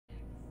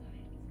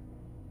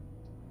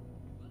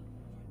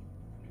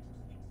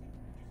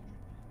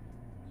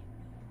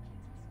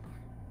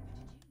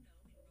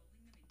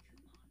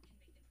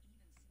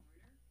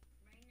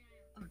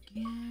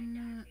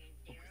again.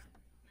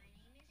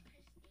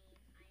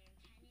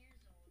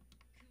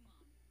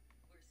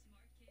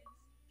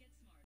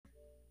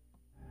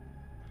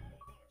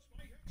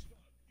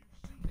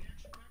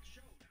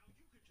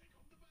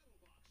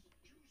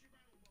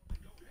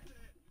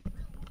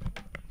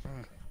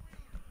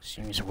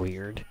 Seems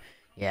weird.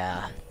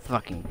 Yeah,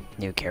 fucking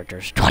new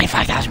characters.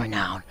 25,000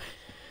 renown.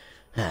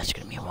 That's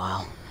gonna be a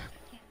while.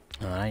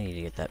 I need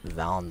to get that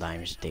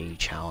Valentine's Day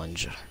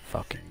challenge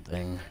fucking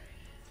thing.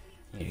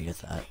 Need to get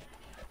that.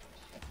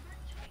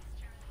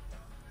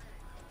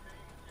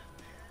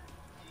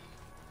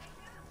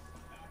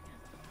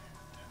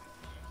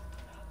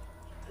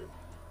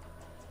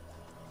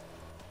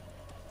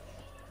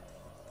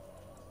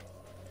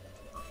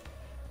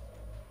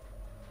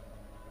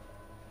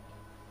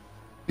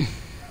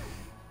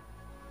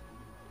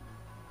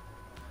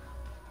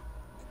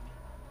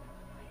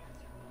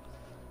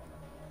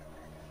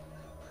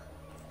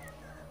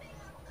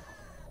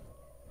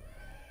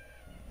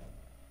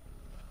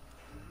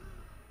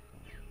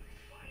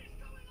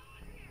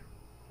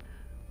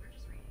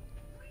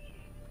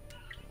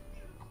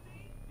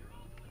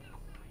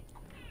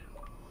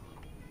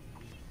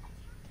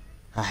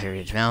 Here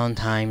it's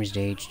Valentine's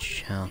Day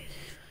challenge.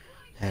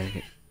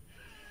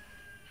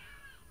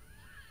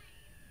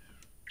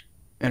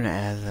 Gonna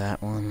add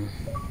that one.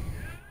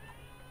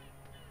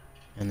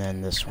 And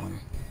then this one.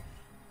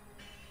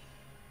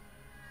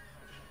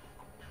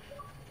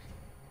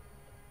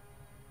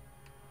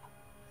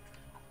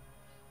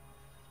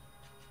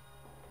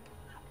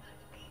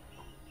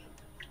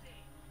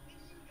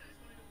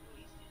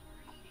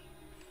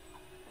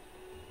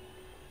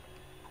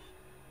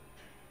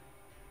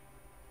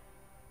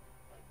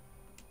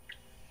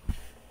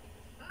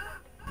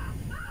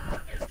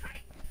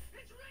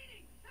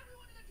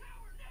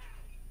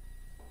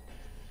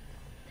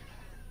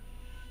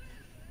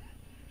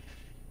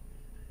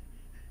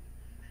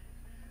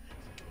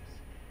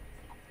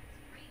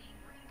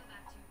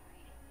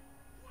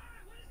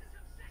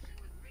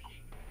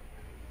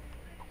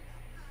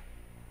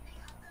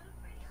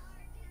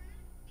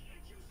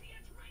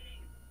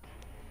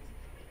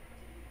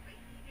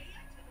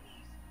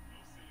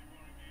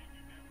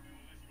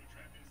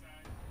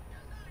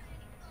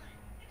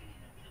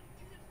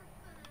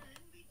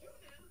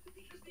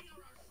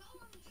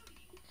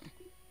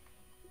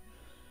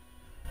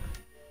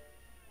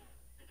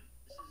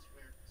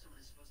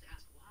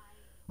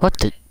 What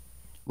the?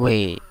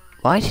 Wait,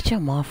 why did you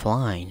jump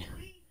offline?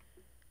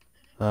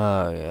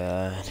 Oh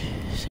god.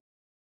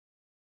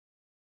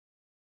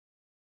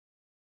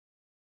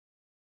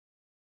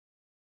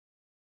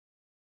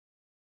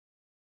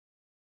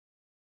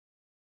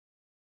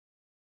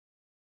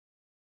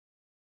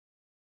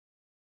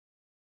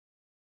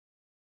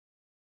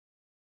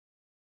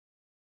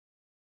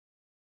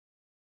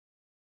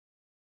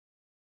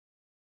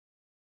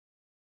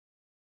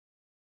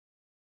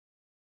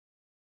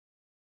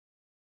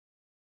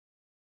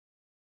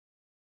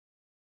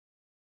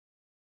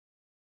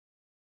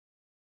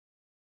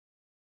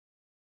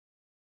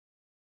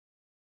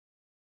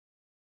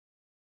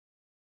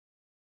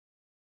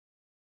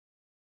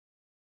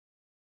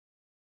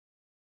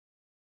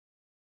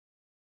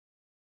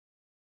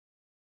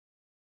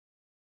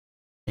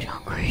 You're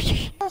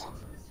crazy.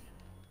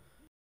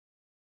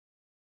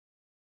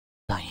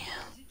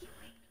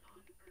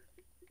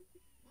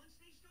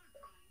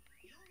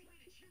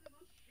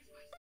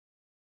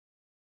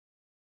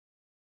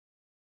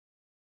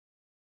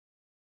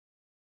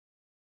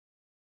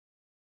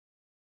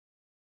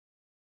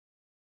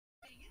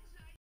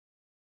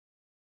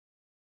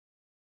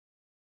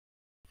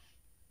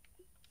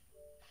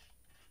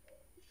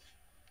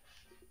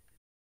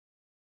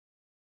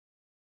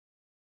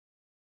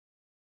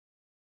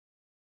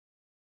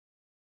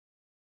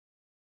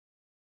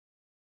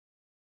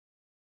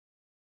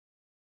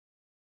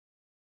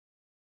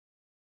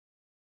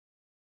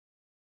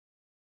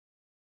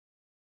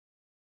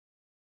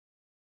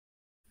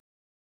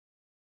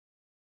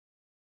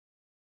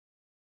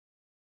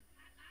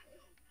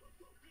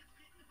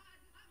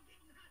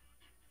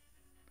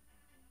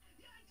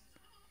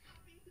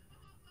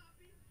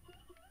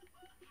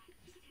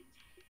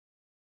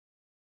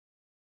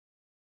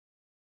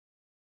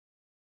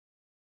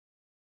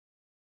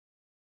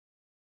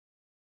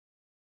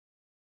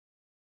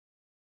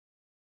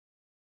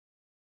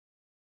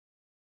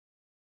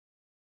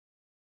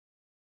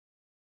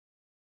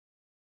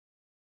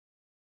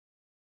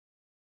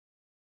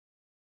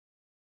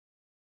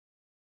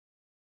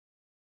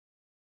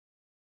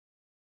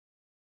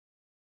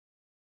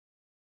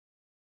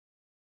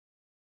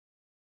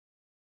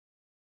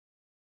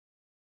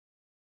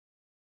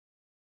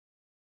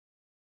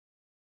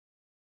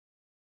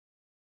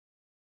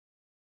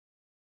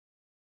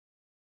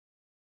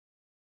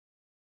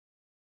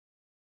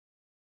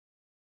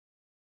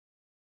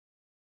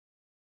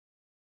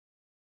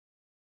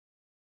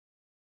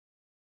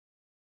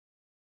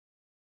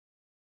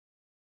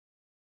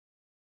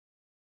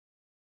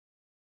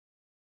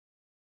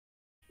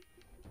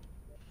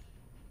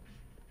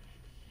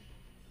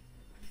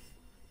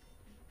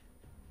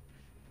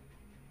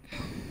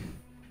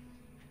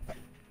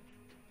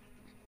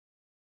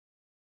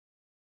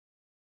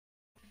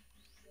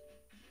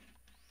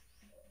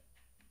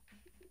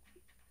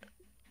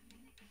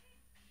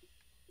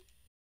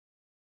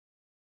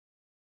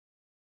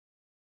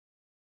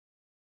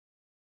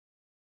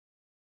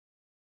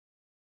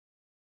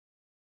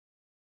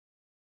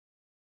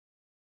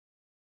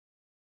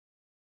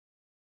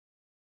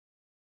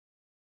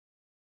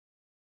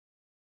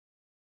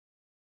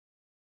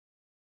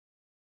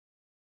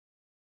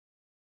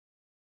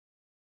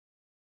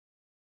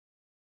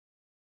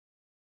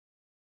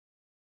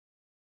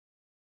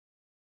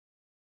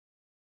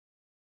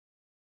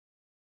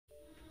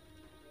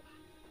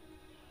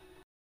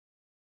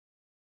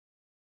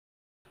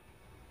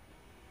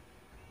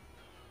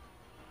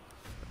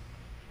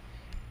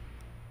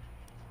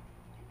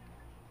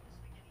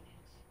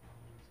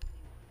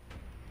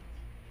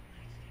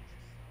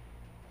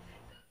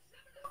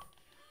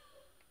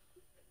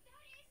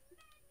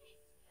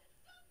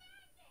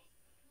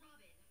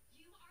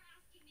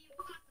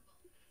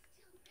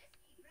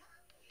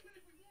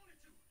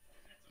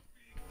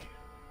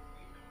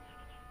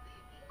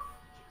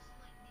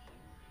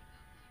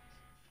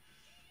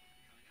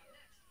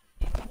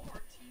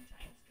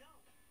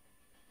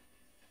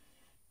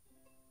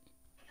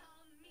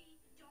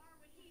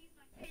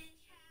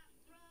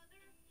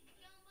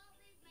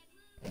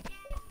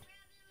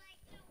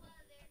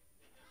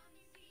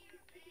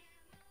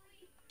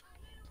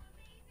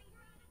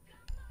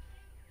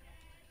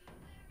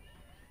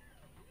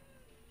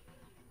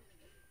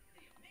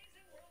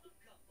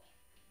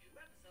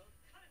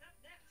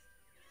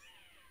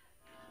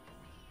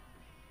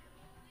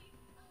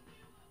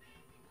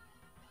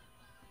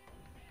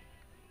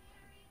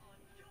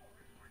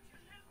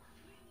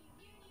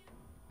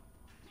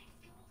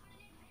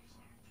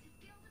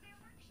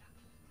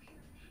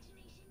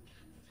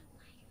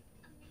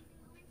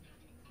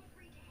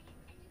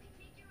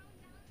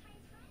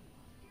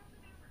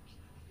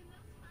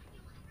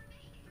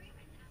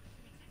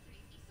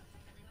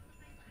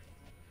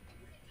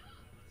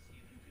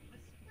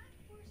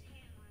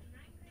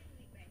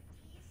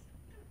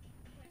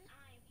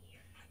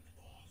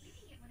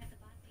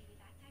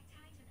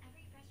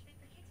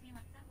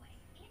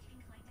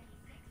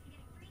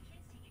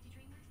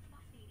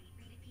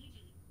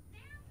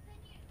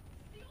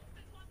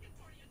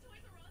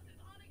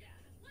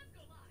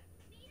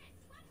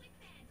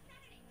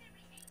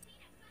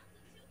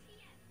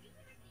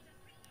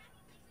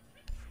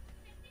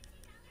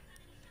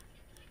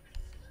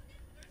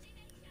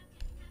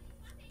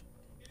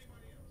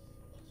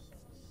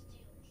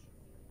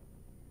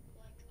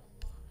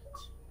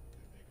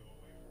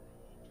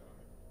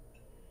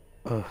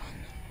 Ugh.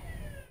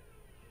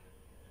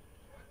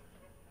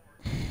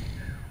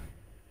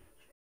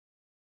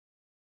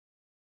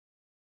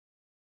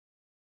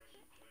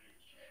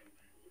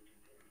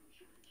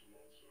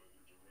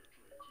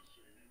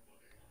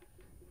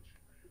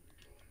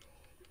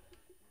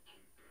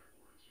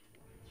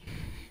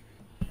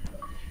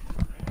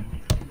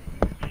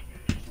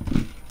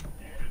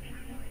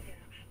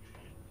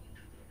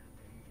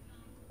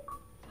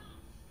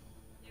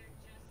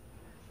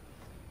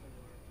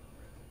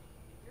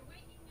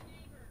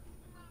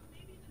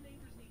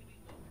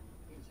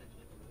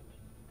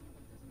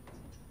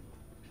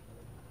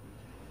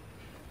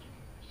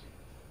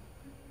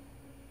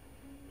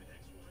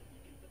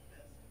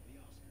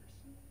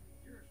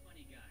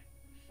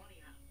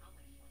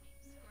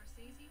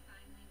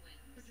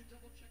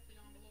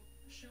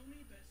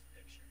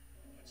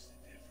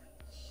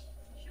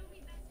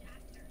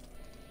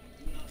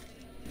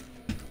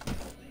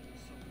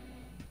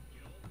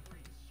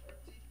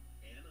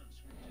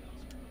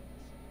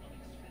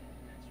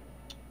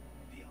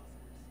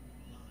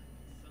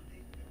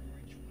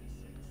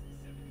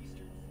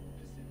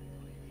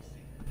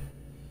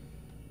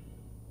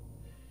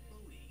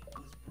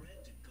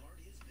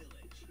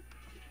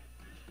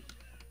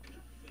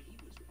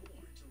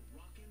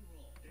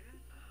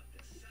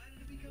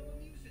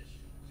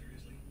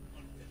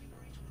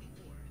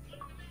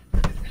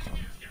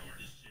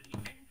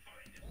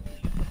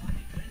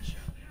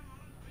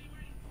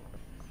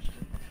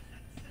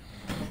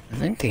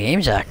 I think the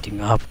game's acting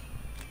up.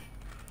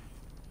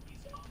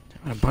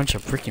 Having a bunch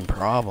of freaking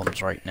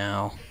problems right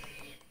now.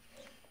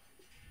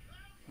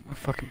 My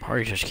fucking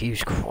party just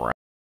keeps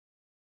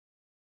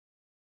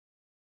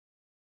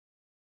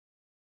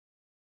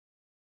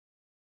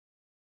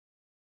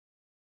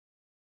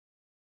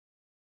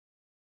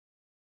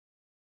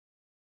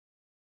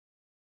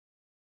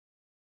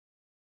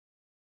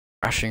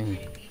crashing.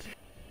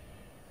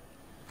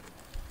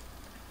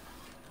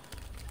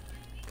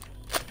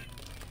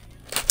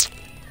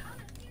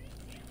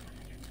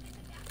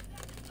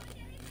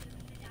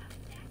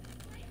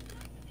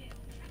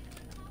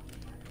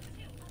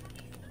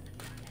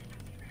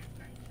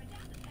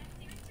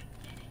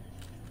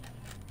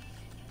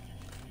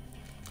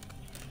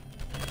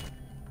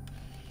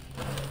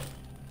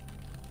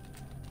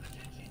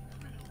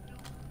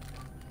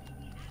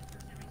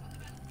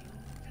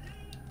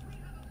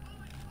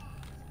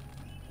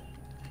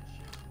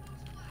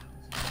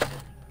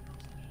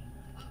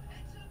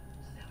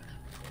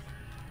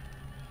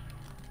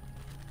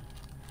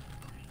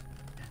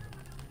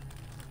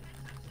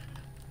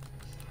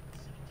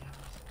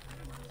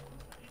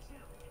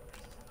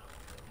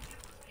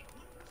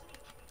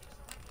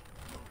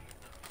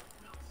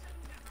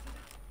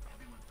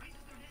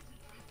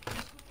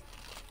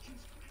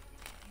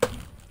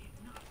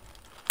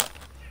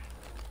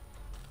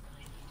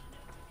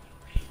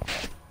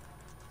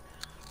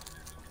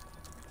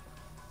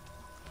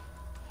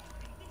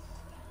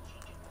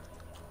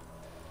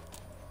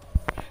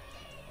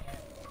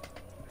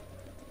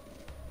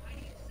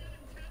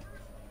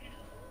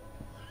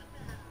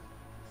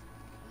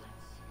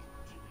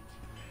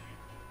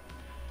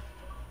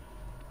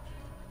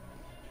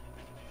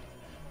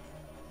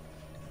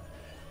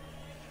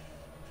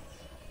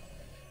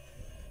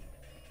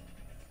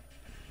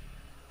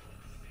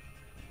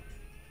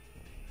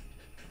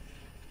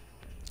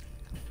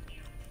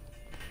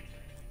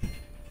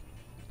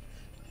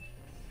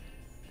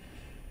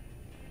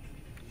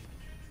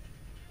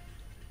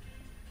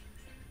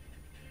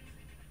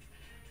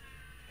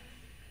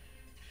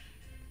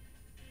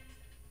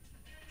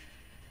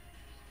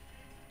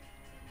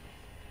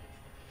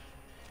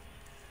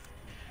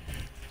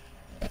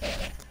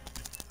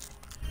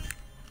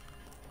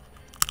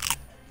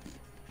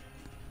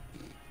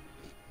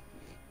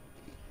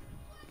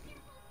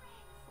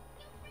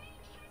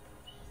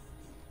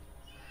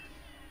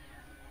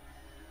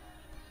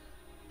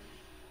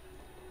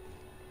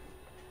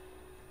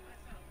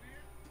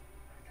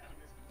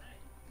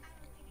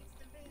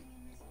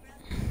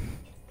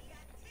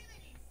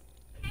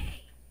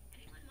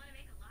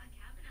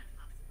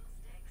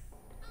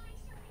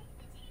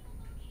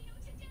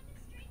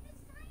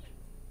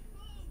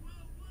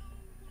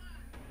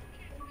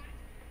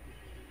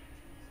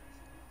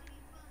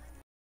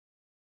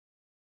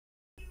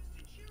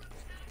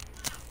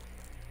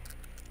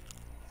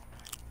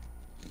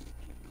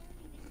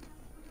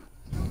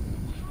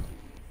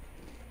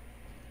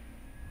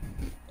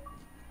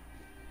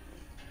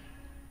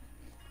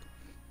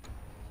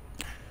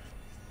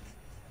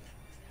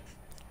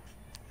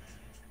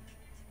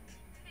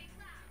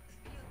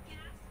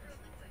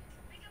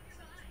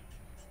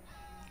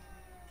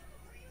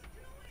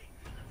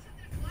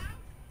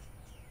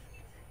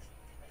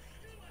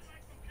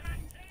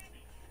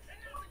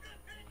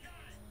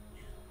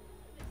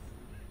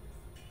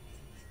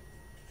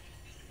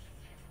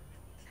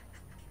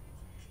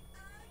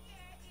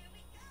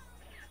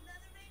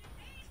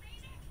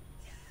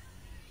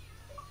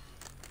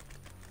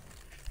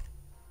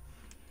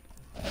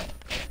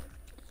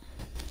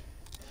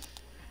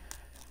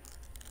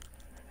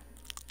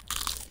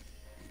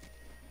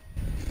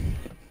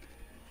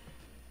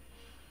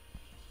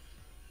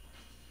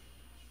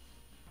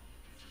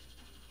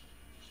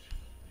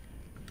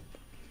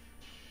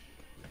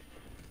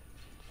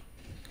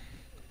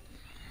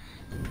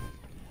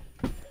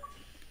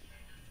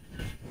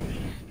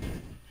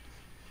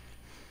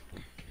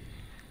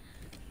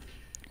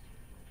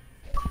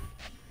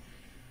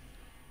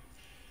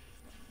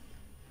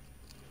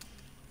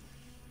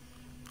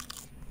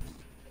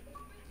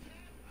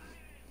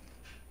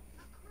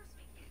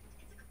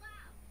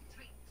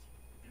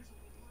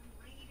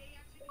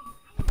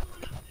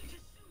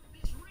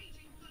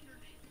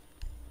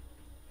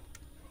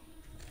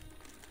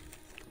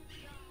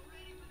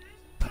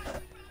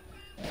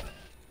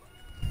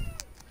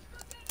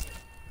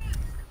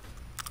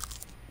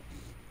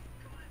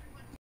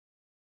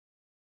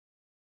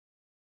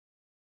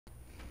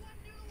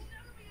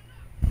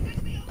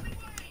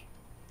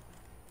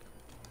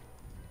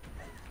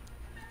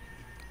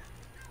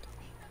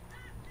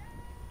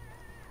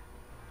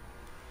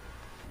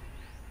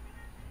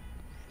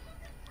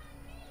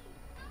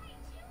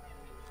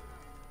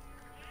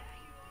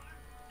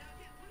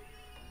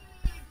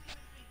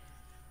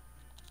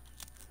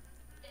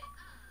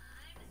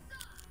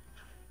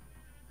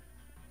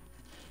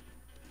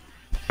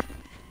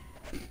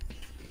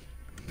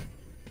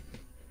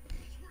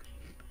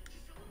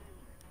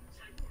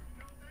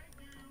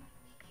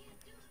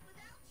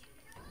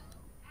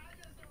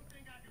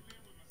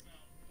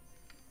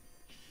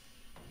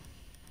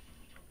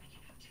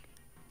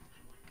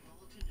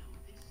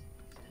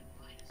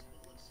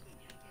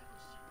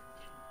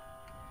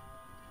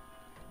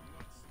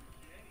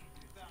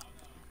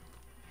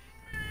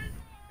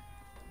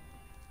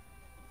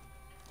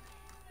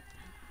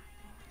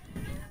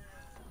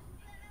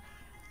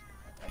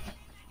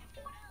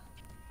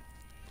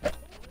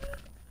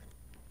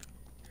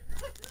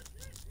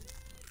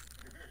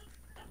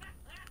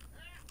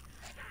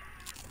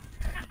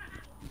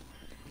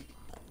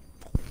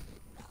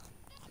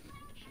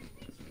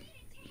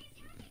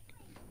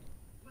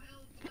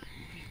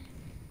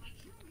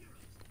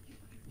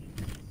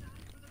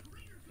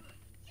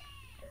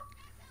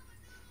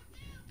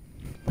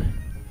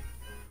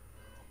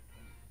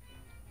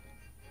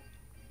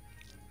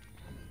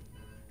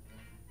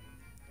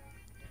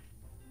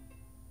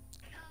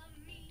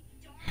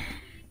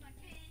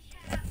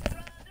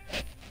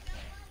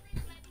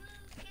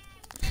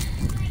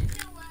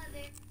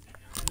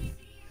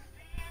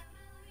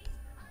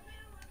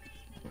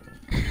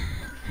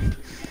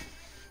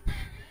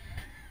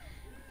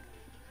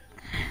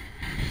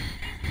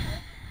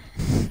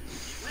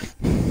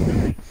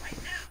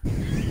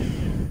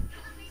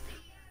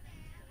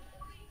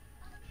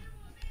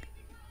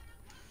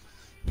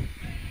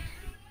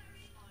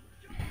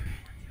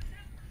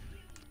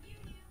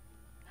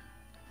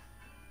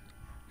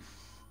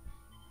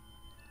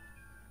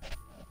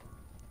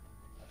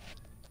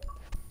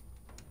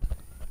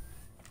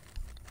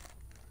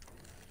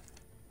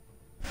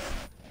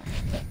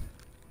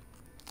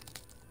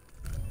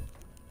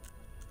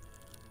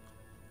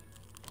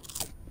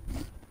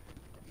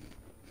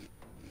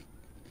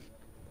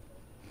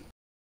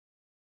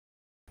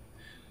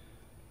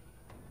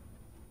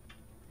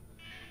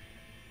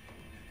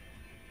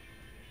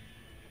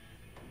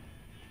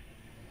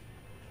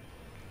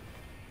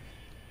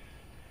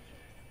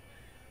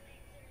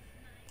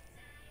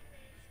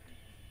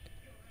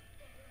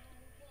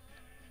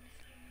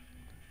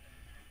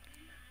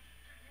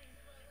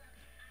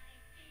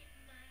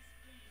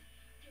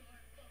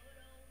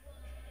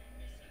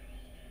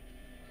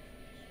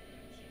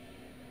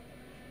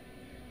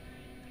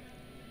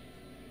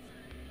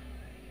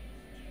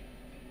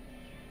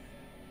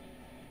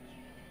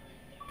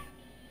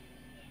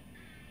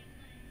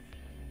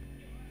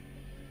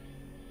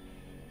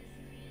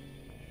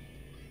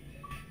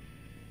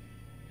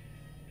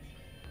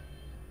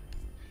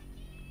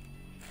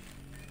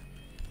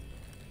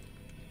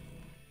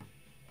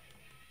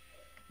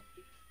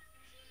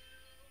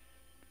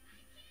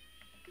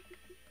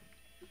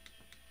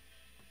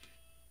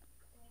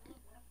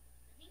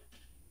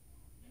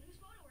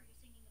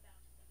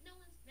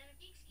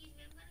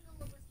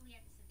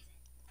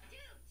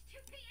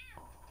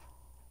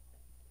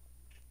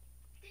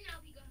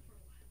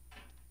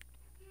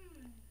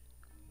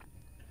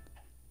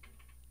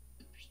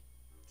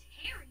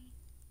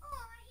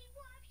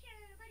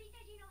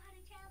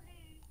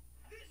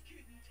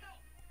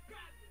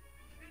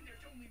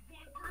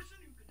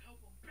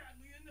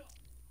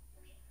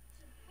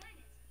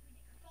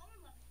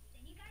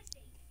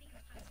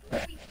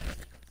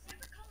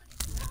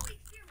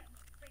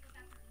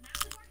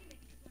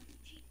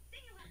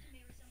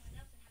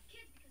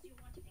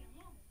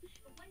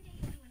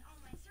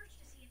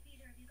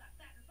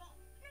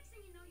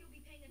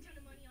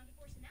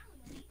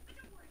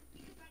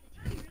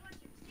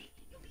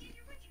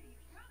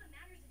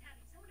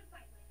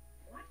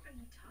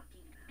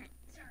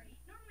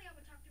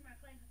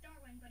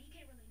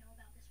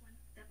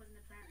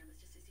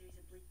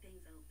 bleak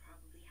things that'll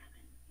probably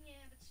happen.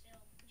 Yeah, but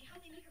still. Would you help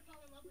me make her fall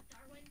in love with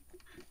Darwin?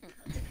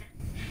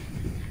 Depends.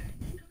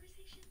 This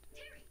conversation?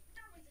 Terry!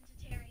 Darwin's into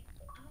Terry.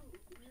 Oh,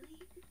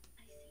 really?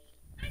 I see.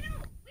 I know!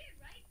 Weird,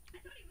 right?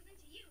 I thought he was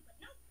into you, but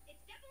nope.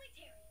 It's definitely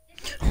Terry.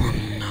 Oh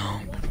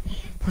no.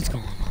 What's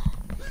going on?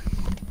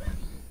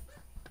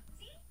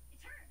 See?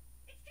 It's her.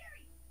 It's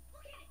Terry.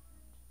 Look at it.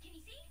 Can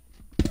you see?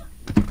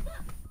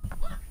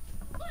 Look!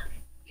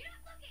 You're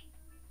not looking!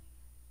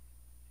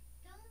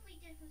 The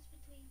only difference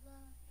between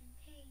love and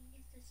pain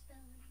is the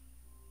spelling.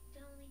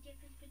 The only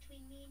difference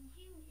between me and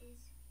you is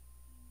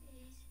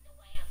The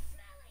way I'm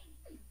smelling!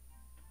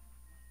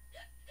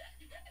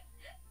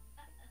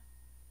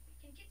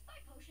 Can kids buy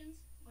potions?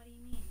 What do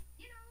you mean?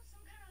 You know,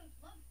 some kind of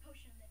love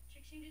potion that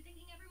tricks you into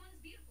thinking everyone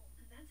is beautiful.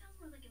 That sounds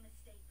more like a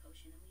mistake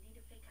potion, and we need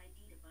a fake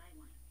ID to buy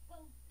one.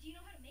 Well, do you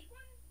know how to make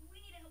one? We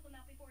need to help him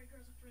out before he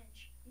grows a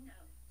fringe. No,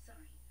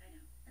 sorry, I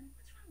don't. And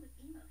what's wrong with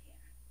emo hair?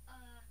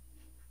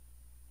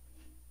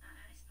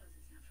 I suppose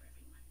it's not for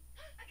everyone.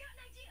 I got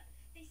an idea!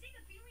 They say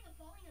the feeling of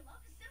falling in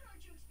love is similar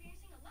to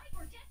experiencing a life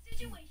or death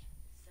situation.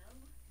 So,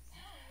 So,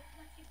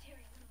 let's give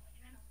Terry a little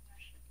adrenaline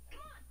rush.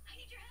 Come on, I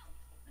need your help.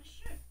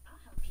 sure, I'll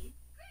help you.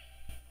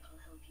 Great! I'll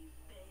help you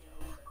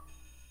bail.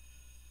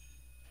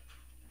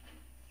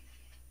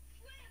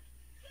 Quick!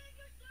 Save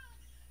yourself!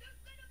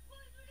 There's been a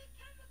poisonous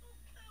chemical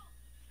spill!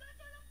 Get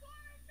to the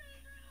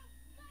quarantine room!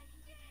 Let's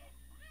get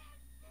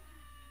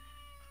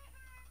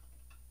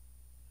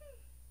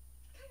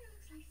kinda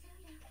looks like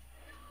soda.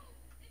 No!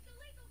 It's a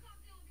lethal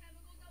cocktail of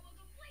chemicals that will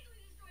completely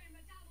destroy your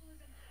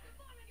metabolism,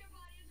 deforming your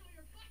body until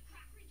your butt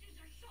crack reaches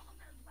your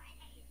shoulder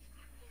blades!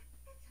 That's soda.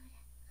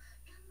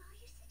 Gumball,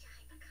 you're such a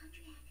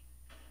hypochondriac.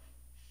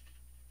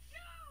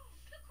 No!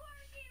 The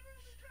quarantine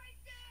room is right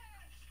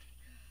there!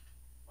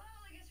 Well,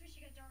 I guess we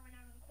should get Darwin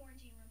out of the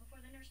quarantine room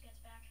before the nurse gets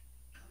back.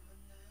 I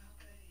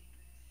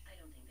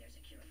don't think there's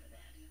a cure for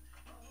that.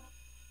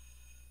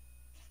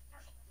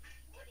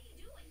 What are you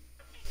doing?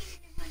 I'm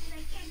eating as much as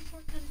I can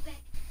before it comes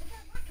back.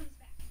 Before work comes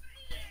back.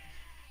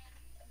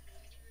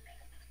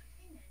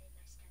 And not in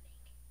my stomach.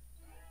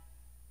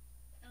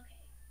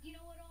 Okay, you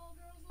know what all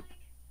girls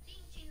like?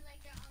 Being treated like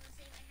they're all the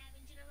same and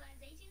having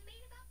generalizations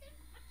made about them?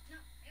 No,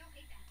 they all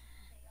hate that.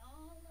 They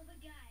all love a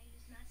guy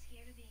who's not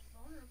scared of being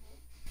vulnerable.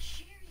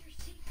 Share your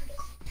secrets.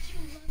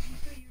 She'll love you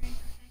for your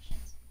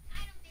imperfections.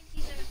 I don't think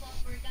she's gonna fall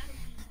for a guy who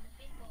pees in the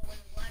big bowl when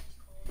the water's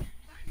cold.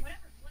 Fine,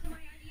 whatever. It wasn't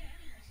my idea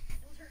anyways.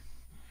 It was hers.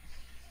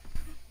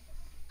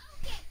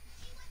 Okay,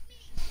 she wants me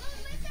to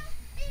expose myself,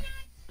 then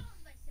I expose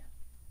myself.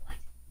 What?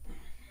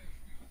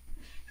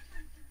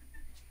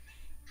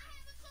 I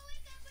have a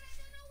cloaca, but I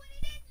don't know what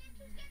it is, and I'm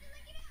too scared to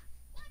lick it out.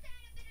 Once I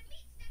had a bit of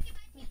meat stuck in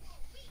my teeth for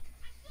a week.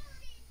 I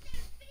swallowed it instead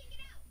of spitting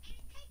it out, and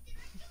it tasted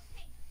like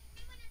toothpaste.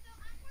 And when I felt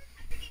awkward,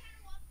 I forget how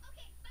to walk.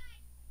 Okay, bye.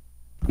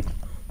 What was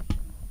that?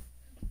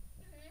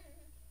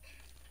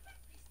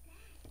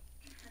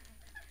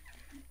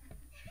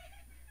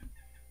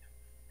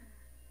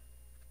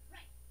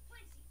 Right.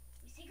 Flancy.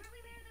 We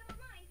secretly marry them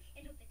online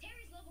and hope that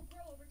Terry's love will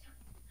grow over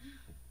time.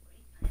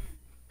 Great plan.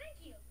 Thank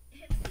you.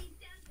 MC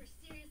stands for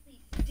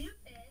seriously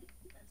stupid.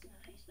 That's not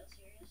how you spell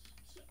serious,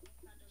 so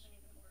that doesn't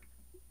even work.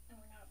 And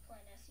we're not at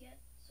Plan S yet,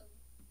 so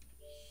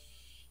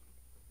shh.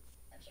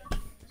 That's not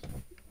this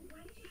one.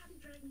 Why did you have to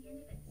drag me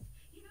into this?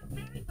 You know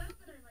very well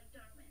that I like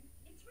Darwin.